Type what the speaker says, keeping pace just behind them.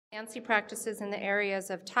Nancy practices in the areas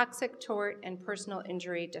of toxic tort and personal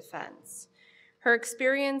injury defense. Her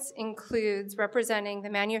experience includes representing the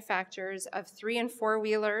manufacturers of 3- and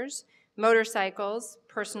 4-wheelers, motorcycles,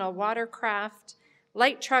 personal watercraft,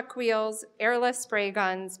 light truck wheels, airless spray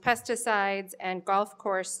guns, pesticides, and golf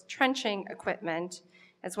course trenching equipment,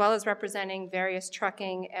 as well as representing various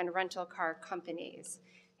trucking and rental car companies,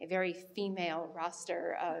 a very female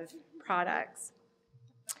roster of products.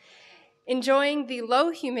 Enjoying the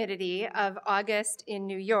low humidity of August in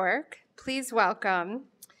New York, please welcome,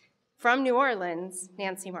 from New Orleans,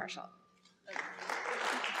 Nancy Marshall.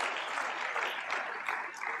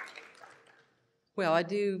 Well, I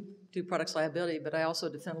do products liability, but I also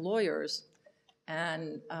defend lawyers.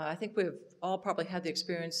 And I think we've all probably had the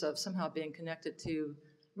experience of somehow being connected to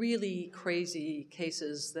really crazy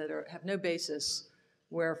cases that have no basis,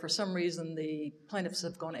 where for some reason the plaintiffs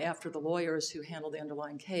have gone after the lawyers who handle the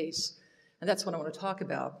underlying case. And that's what I want to talk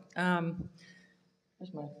about.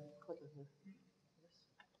 Where's my clicker here?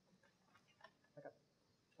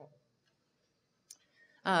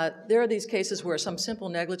 There are these cases where some simple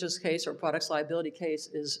negligence case or products liability case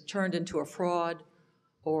is turned into a fraud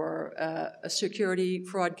or a security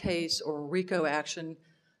fraud case or a RICO action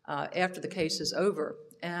after the case is over.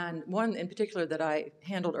 And one in particular that I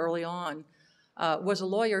handled early on was a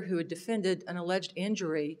lawyer who had defended an alleged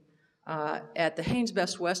injury at the Haynes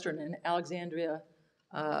Best Western in Alexandria,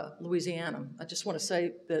 Louisiana. I just want to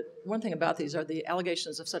say that one thing about these are the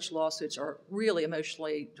allegations of such lawsuits are really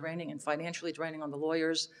emotionally draining and financially draining on the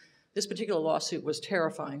lawyers. This particular lawsuit was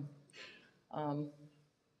terrifying.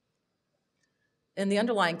 In the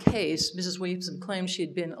underlying case, Mrs. Williamson claimed she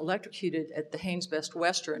had been electrocuted at the Haynes Best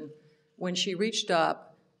Western when she reached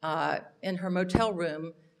up in her motel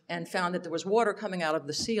room and found that there was water coming out of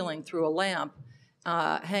the ceiling through a lamp,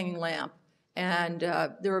 hanging lamp. And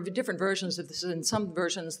there are different versions of this. In some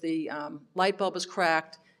versions, the light bulb was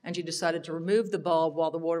cracked, and she decided to remove the bulb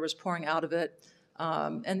while the water was pouring out of it.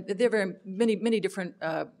 And there are very many different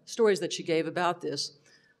stories that she gave about this.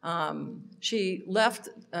 She left,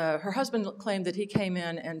 her husband claimed that he came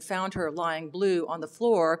in and found her lying blue on the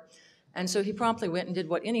floor, and so he promptly went and did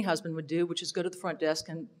what any husband would do, which is go to the front desk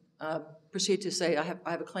and proceed to say, I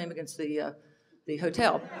have a claim against the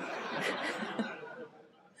hotel.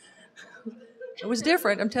 It was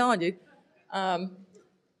different, I'm telling you.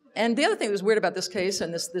 And the other thing that was weird about this case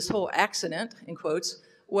and this whole accident, in quotes,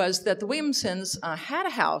 was that the Williamsons had a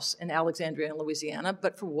house in Alexandria, Louisiana,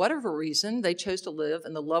 but for whatever reason, they chose to live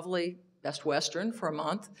in the lovely Best Western for a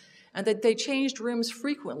month, and that they changed rooms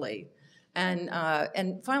frequently,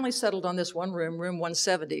 and finally settled on this one room, room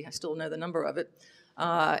 170. I still know the number of it,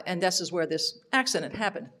 and this is where this accident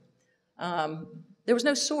happened. There was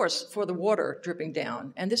no source for the water dripping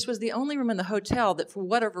down, and this was the only room in the hotel that, for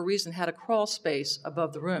whatever reason, had a crawl space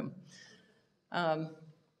above the room.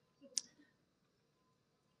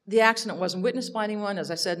 The accident wasn't witnessed by anyone.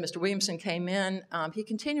 As I said, Mr. Williamson came in. He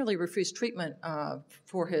continually refused treatment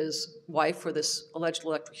for his wife for this alleged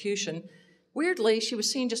electrocution. Weirdly, she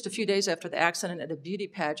was seen just a few days after the accident at a beauty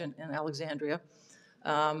pageant in Alexandria.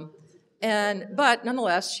 But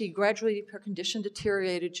nonetheless, her condition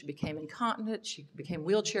deteriorated. She became incontinent. She became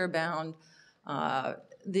wheelchair-bound.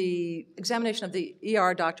 The examination of the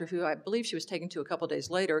ER doctor, who I believe she was taken to a couple days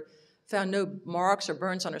later, found no marks or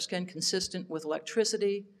burns on her skin consistent with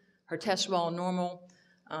electricity. Her tests were all normal.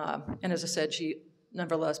 And as I said, she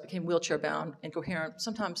nevertheless became wheelchair-bound, incoherent,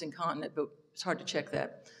 sometimes incontinent, but it's hard to check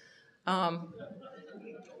that.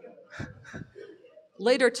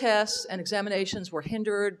 Later tests and examinations were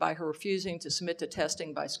hindered by her refusing to submit to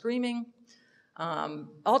testing by screaming.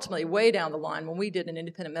 Ultimately, way down the line, when we did an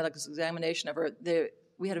independent medical examination of her,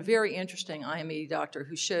 we had a very interesting IME doctor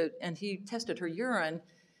who he tested her urine,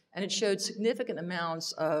 and it showed significant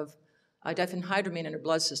amounts of diphenhydramine in her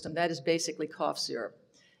blood system. That is basically cough syrup.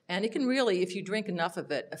 And it can really, if you drink enough of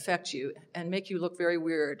it, affect you and make you look very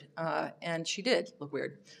weird. And she did look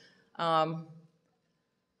weird.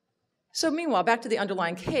 So meanwhile, back to the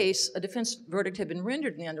underlying case, a defense verdict had been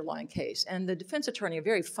rendered in the underlying case, and the defense attorney, a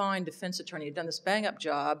very fine defense attorney, had done this bang-up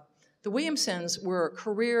job. The Williamsons were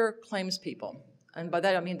career claims people, and by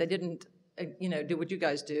that I mean they didn't, do what you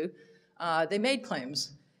guys do. They made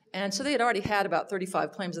claims, and so they had already had about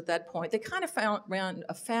 35 claims at that point. They kind of ran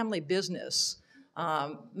a family business.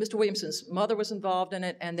 Mr. Williamson's mother was involved in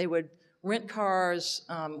it, and they would rent cars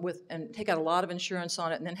and take out a lot of insurance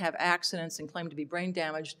on it, and then have accidents and claim to be brain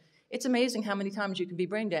damaged. It's amazing how many times you can be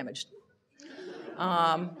brain damaged.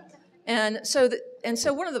 And so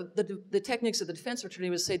one of the techniques of the defense attorney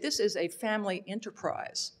was to say, this is a family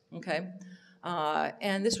enterprise, okay?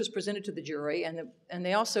 And this was presented to the jury, and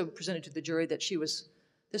they also presented to the jury that she was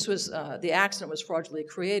this was, the accident was fraudulently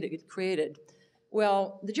created.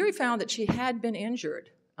 Well, the jury found that she had been injured,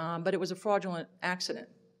 but it was a fraudulent accident.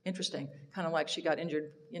 Interesting, kind of like she got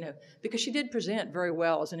injured, because she did present very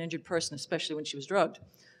well as an injured person, especially when she was drugged.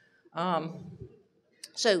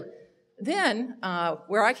 So then,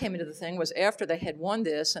 where I came into the thing was after they had won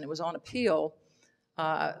this and it was on appeal,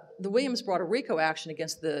 the Williams brought a RICO action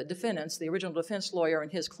against the defendants, the original defense lawyer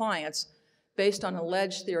and his clients, based on an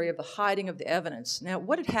alleged theory of the hiding of the evidence. Now,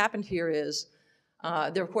 what had happened here is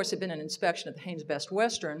there, of course, had been an inspection at the Haynes Best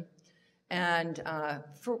Western, and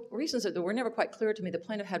for reasons that were never quite clear to me, the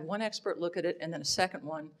plaintiff had one expert look at it and then a second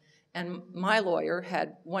one, and my lawyer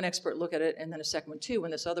had one expert look at it and then a second one too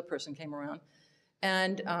when this other person came around.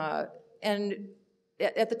 And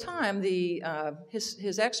at the time,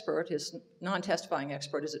 his expert, his non-testifying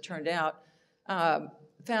expert, as it turned out,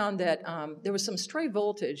 found that there was some stray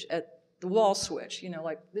voltage at the wall switch.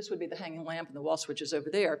 Like this would be the hanging lamp and the wall switch is over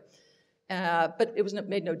there. But it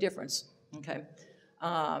made no difference, okay?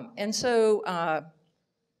 And so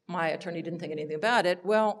my attorney didn't think anything about it.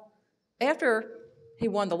 Well, after he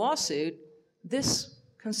won the lawsuit, this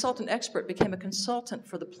consultant expert became a consultant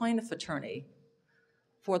for the plaintiff attorney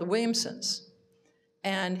for the Williamsons.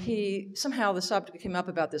 And somehow the subject came up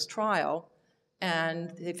about this trial,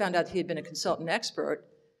 and they found out he had been a consultant expert,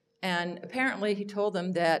 and apparently he told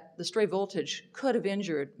them that the stray voltage could have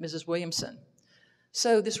injured Mrs. Williamson.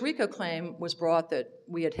 So this RICO claim was brought that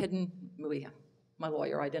we had hidden, my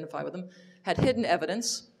lawyer identified with them, had hidden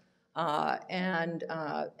evidence, and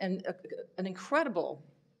an incredible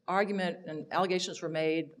argument and allegations were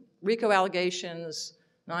made, RICO allegations,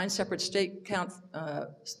 9 separate state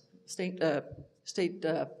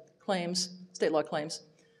law claims.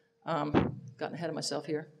 Gotten ahead of myself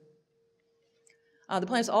here. The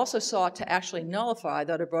plaintiffs also sought to actually nullify,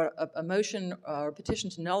 that brought a motion or petition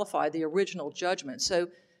to nullify the original judgment. So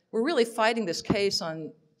we're really fighting this case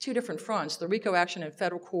on 2 different fronts, the RICO action in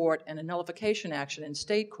federal court and a nullification action in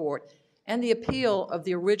state court, and the appeal of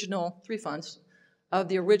the original, 3 fronts, of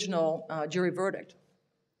the original jury verdict.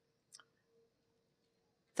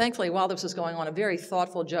 Thankfully, while this was going on, a very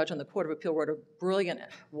thoughtful judge on the Court of Appeal wrote a brilliant,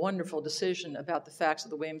 wonderful decision about the facts of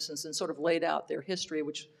the Williamsons and sort of laid out their history,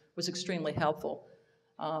 which was extremely helpful.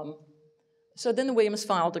 So then the Williams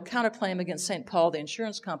filed a counterclaim against St. Paul, the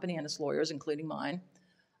insurance company, and its lawyers, including mine.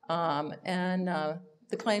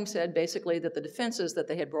 The claim said basically that the defenses that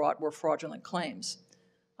they had brought were fraudulent claims.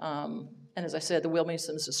 And as I said, the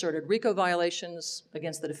Williamsons asserted RICO violations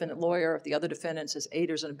against the defendant lawyer, the other defendants as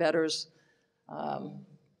aiders and abettors.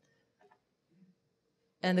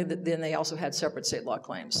 And then they also had separate state law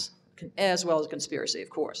claims, as well as conspiracy,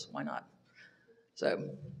 of course. Why not?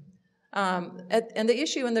 So, and the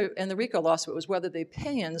issue in the RICO lawsuit was whether the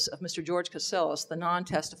opinions of Mr. George Casellas, the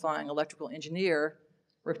non-testifying electrical engineer,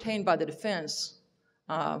 retained by the defense,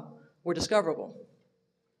 were discoverable.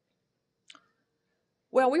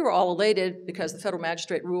 Well, we were all elated because the federal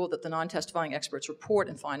magistrate ruled that the non-testifying expert's report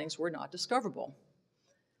and findings were not discoverable.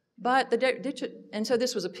 But and so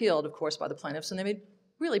this was appealed, of course, by the plaintiffs, and they made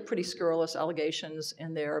really pretty scurrilous allegations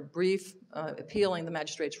in their brief appealing the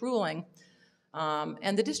magistrate's ruling.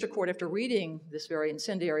 And the district court, after reading this very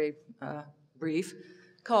incendiary brief,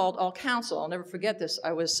 called all counsel. I'll never forget this.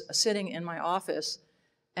 I was sitting in my office,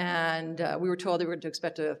 and we were told they were to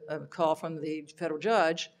expect a call from the federal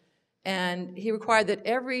judge, and he required that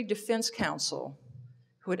every defense counsel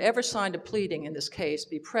who had ever signed a pleading in this case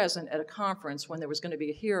be present at a conference when there was going to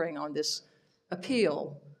be a hearing on this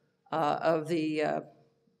appeal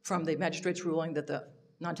from the magistrate's ruling that the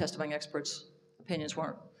non-testifying experts' opinions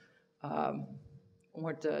weren't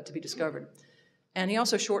to be discovered. And he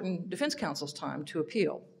also shortened defense counsel's time to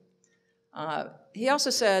appeal. He also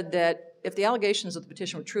said that if the allegations of the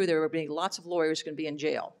petition were true, there would be lots of lawyers going to be in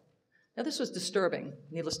jail. Now, this was disturbing,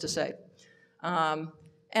 needless to say.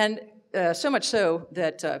 So much so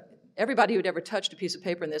that everybody who'd ever touched a piece of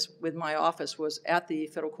paper in this with my office was at the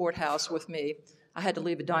federal courthouse with me. I had to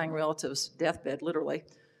leave a dying relative's deathbed, literally.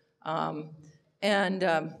 And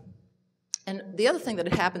the other thing that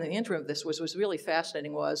had happened in the interim of this was really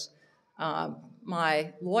fascinating was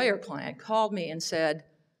my lawyer client called me and said,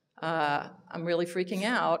 I'm really freaking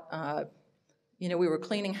out. We were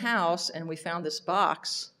cleaning house and we found this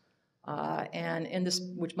box, and in this,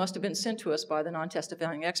 which must have been sent to us by the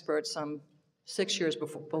non-testifying experts some 6 years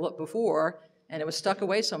before, and it was stuck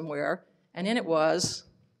away somewhere, and in it was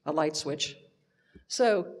a light switch.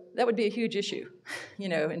 So that would be a huge issue,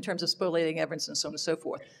 in terms of spoliating evidence and so on and so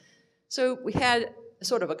forth. So we had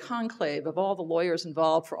sort of a conclave of all the lawyers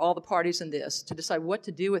involved for all the parties in this to decide what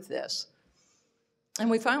to do with this. And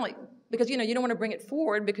we finally, because you don't want to bring it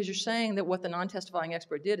forward because you're saying that what the non-testifying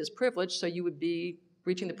expert did is privileged, so you would be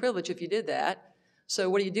breaching the privilege if you did that. So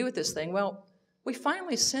what do you do with this thing? Well, we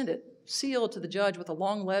finally sent it sealed to the judge with a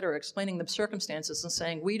long letter explaining the circumstances and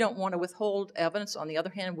saying we don't want to withhold evidence. On the other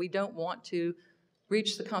hand, we don't want to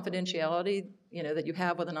breach the confidentiality that you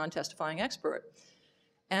have with a non-testifying expert.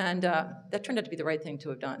 And that turned out to be the right thing to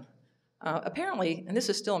have done. Apparently, and this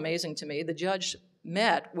is still amazing to me, the judge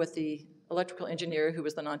met with the electrical engineer who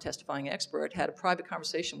was the non-testifying expert, had a private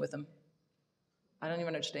conversation with him. I don't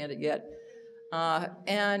even understand it yet.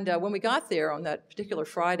 And when we got there on that particular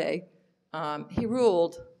Friday, he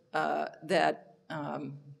ruled that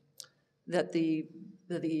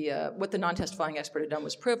what the non-testifying expert had done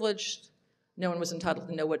was privileged. No one was entitled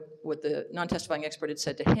to know what the non-testifying expert had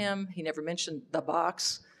said to him. He never mentioned the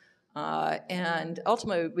box. And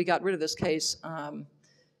ultimately, we got rid of this case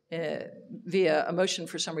via a motion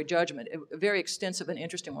for summary judgment, a very extensive and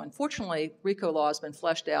interesting one. Fortunately, RICO law has been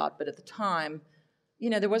fleshed out, but at the time,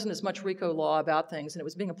 there wasn't as much RICO law about things, and it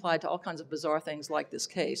was being applied to all kinds of bizarre things like this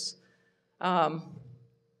case. And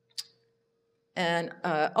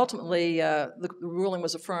ultimately, the ruling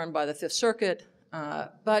was affirmed by the Fifth Circuit,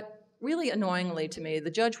 but really annoyingly to me,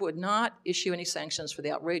 the judge would not issue any sanctions for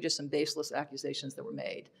the outrageous and baseless accusations that were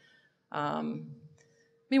made.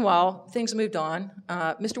 Meanwhile, things moved on.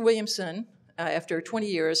 Mr. Williamson, after 20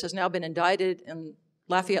 years, has now been indicted in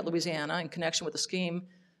Lafayette, Louisiana, in connection with a scheme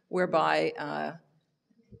whereby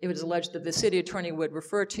it was alleged that the city attorney would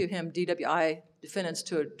refer to him, DWI defendants,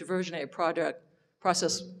 to a diversionary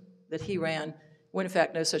process that he ran, when in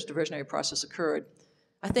fact no such diversionary process occurred.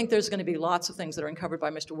 I think there's going to be lots of things that are uncovered by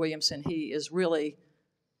Mr. Williamson. He is really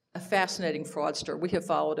a fascinating fraudster. We have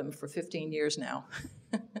followed him for 15 years now.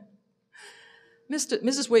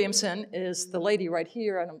 Mrs. Williamson is the lady right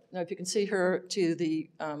here. I don't know if you can see her to the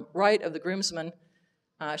right of the groomsman.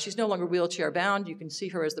 She's no longer wheelchair bound. You can see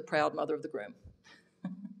her as the proud mother of the groom.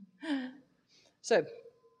 So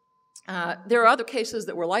there are other cases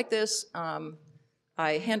that were like this.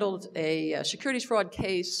 I handled a securities fraud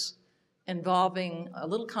case involving a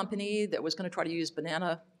little company that was going to try to use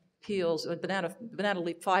banana peels, banana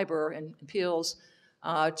leaf fiber and peels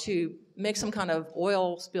to make some kind of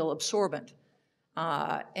oil spill absorbent.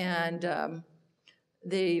 There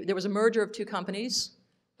was a merger of two companies,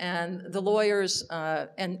 and the lawyers,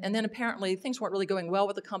 and then apparently things weren't really going well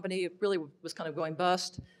with the company. It really was kind of going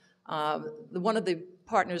bust. One of the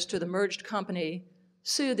partners to the merged company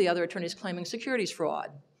sued the other attorneys claiming securities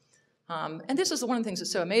fraud. And this is one of the things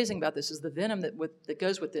that's so amazing about this, is the venom that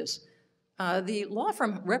goes with this. The law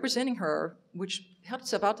firm representing her, which held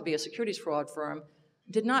itself out to be a securities fraud firm,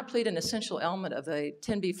 did not plead an essential element of a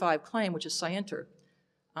 10b-5 claim, which is scienter.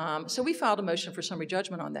 So we filed a motion for summary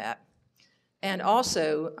judgment on that. And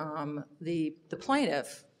also, the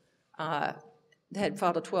plaintiff had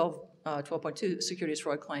filed a 12.2 securities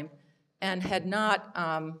fraud claim and had not,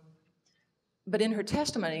 but in her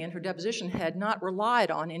testimony, in her deposition, had not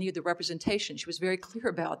relied on any of the representation. She was very clear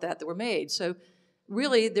about that were made. So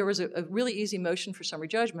really, there was a really easy motion for summary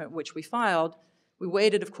judgment, which we filed. We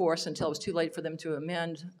waited, of course, until it was too late for them to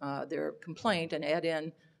amend their complaint and add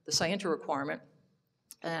in the scienter requirement.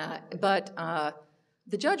 But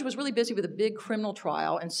the judge was really busy with a big criminal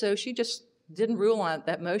trial, and so she just didn't rule on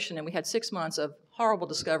that motion, and we had 6 months of horrible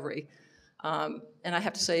discovery. And I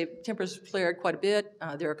have to say, tempers flared quite a bit.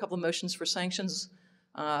 There are a couple of motions for sanctions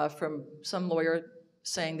from some lawyer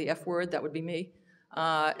saying the F word. That would be me.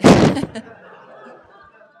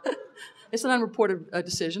 It's an unreported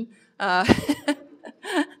decision.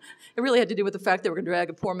 It really had to do with the fact that we're going to drag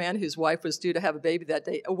a poor man whose wife was due to have a baby that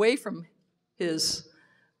day away from his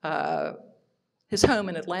home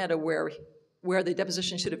in Atlanta, where the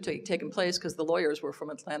deposition should have taken place because the lawyers were from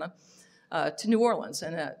Atlanta, to New Orleans.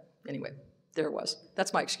 And anyway, there it was.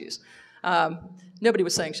 That's my excuse. Nobody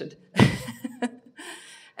was sanctioned.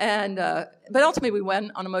 But ultimately, we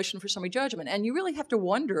went on a motion for summary judgment. And you really have to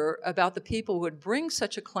wonder about the people who would bring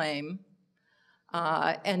such a claim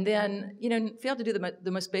and then, fail to do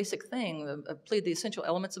the most basic thing, plead the essential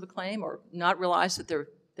elements of a claim, or not realize that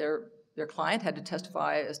their client had to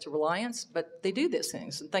testify as to reliance. But they do these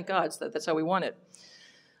things, and thank God that's how we want it.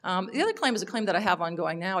 The other claim is a claim that I have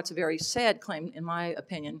ongoing now. It's a very sad claim, in my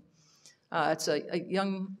opinion. It's a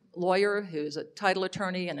young lawyer who's a title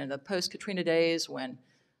attorney, and in the post-Katrina days when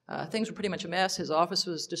things were pretty much a mess, his office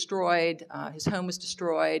was destroyed, his home was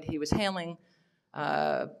destroyed, he was handling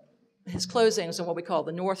his closings on what we call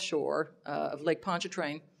the North Shore of Lake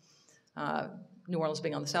Pontchartrain, New Orleans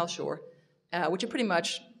being on the South Shore, which are pretty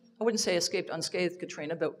much, I wouldn't say escaped unscathed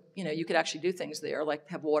Katrina, but you could actually do things there, like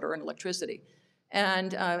have water and electricity.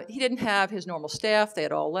 And he didn't have his normal staff. They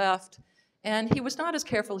had all left. And he was not as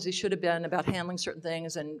careful as he should have been about handling certain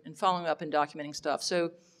things and following up and documenting stuff.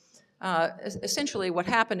 So essentially what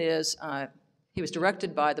happened is he was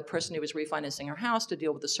directed by the person who was refinancing her house to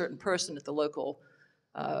deal with a certain person at the local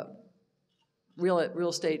real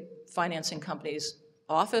estate financing company's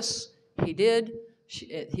office. He did.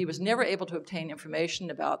 He was never able to obtain information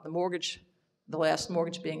about the mortgage, the last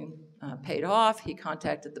mortgage being paid off. He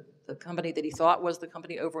contacted the company that he thought was the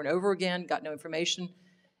company over and over again, got no information.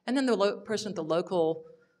 And then the person at the local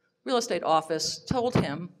real estate office told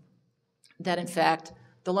him that, in fact,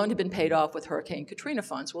 the loan had been paid off with Hurricane Katrina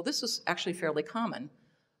funds. Well, this is actually fairly common.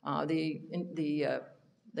 They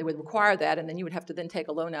would require that, and then you would have to then take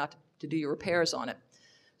a loan out to do your repairs on it.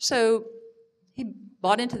 So he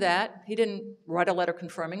bought into that. He didn't write a letter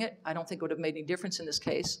confirming it. I don't think it would have made any difference in this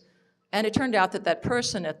case. And it turned out that that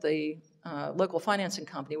person at the local financing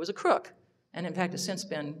company was a crook, and in fact has since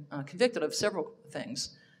been convicted of several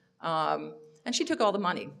things. And she took all the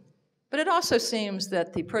money. But it also seems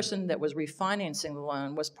that the person that was refinancing the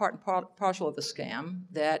loan was part and parcel of the scam,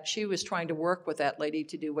 that she was trying to work with that lady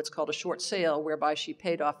to do what's called a short sale, whereby she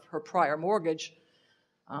paid off her prior mortgage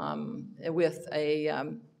for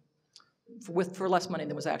less money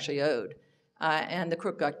than was actually owed. And the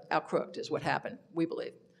crook got out-crooked is what happened, we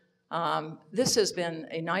believe. This has been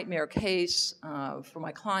a nightmare case for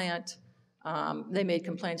my client. They made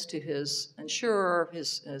complaints to his insurer,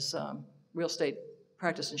 his real estate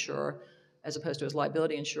practice insurer, as opposed to his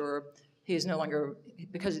liability insurer. He is no longer,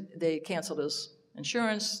 because they canceled his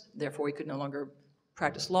insurance, therefore he could no longer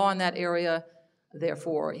practice law in that area.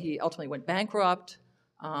 Therefore, he ultimately went bankrupt.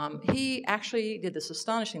 He actually did this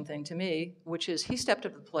astonishing thing to me, which is he stepped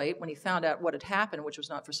up to the plate when he found out what had happened, which was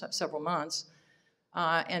not for several months,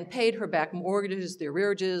 and paid her back mortgages, the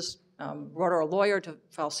arrearages, brought her a lawyer to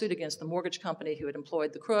file suit against the mortgage company who had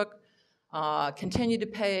employed the crook, continued to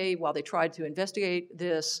pay while they tried to investigate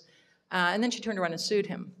this, and then she turned around and sued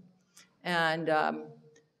him. And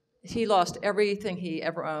he lost everything he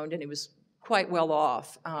ever owned, and he was quite well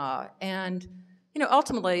off. And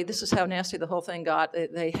ultimately, this is how nasty the whole thing got.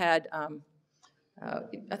 They had, I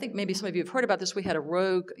think maybe some of you have heard about this, we had a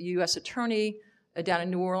rogue U.S. attorney down in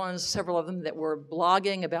New Orleans, several of them that were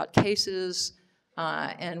blogging about cases,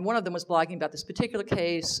 and one of them was blogging about this particular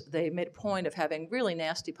case. They made a point of having really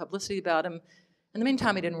nasty publicity about him. In the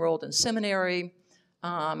meantime, he'd enrolled in seminary,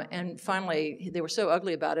 and finally, they were so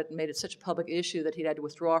ugly about it and made it such a public issue that he had to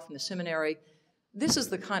withdraw from the seminary. This is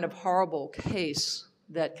the kind of horrible case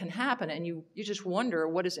that can happen, and you just wonder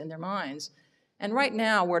what is in their minds. And right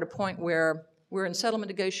now, we're at a point where we're in settlement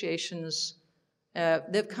negotiations.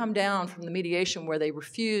 They've come down from the mediation where they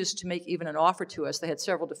refused to make even an offer to us. They had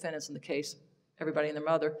several defendants in the case, everybody and their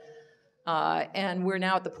mother. And we're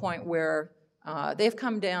now at the point where they've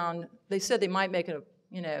come down. They said they might make a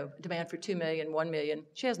demand for $2 million, $1 million.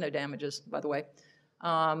 She has no damages, by the way.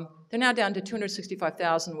 They're now down to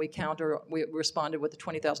 $265,000. We responded with a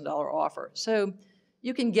 $20,000 offer. So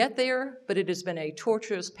you can get there, but it has been a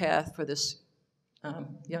tortuous path for this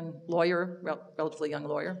young lawyer, relatively young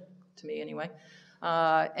lawyer, to me anyway. There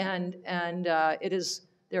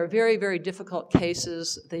are very, very difficult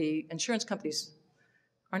cases. The insurance companies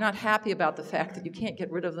are not happy about the fact that you can't get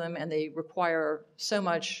rid of them, and they require so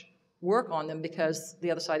much work on them because the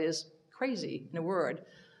other side is crazy, in a word.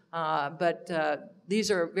 But these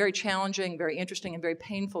are very challenging, very interesting, and very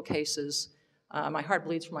painful cases. My heart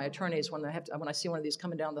bleeds for my attorneys when I see one of these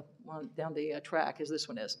coming down the track, as this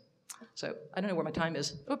one is. So I don't know where my time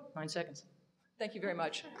is. 9 seconds. Thank you very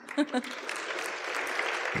much.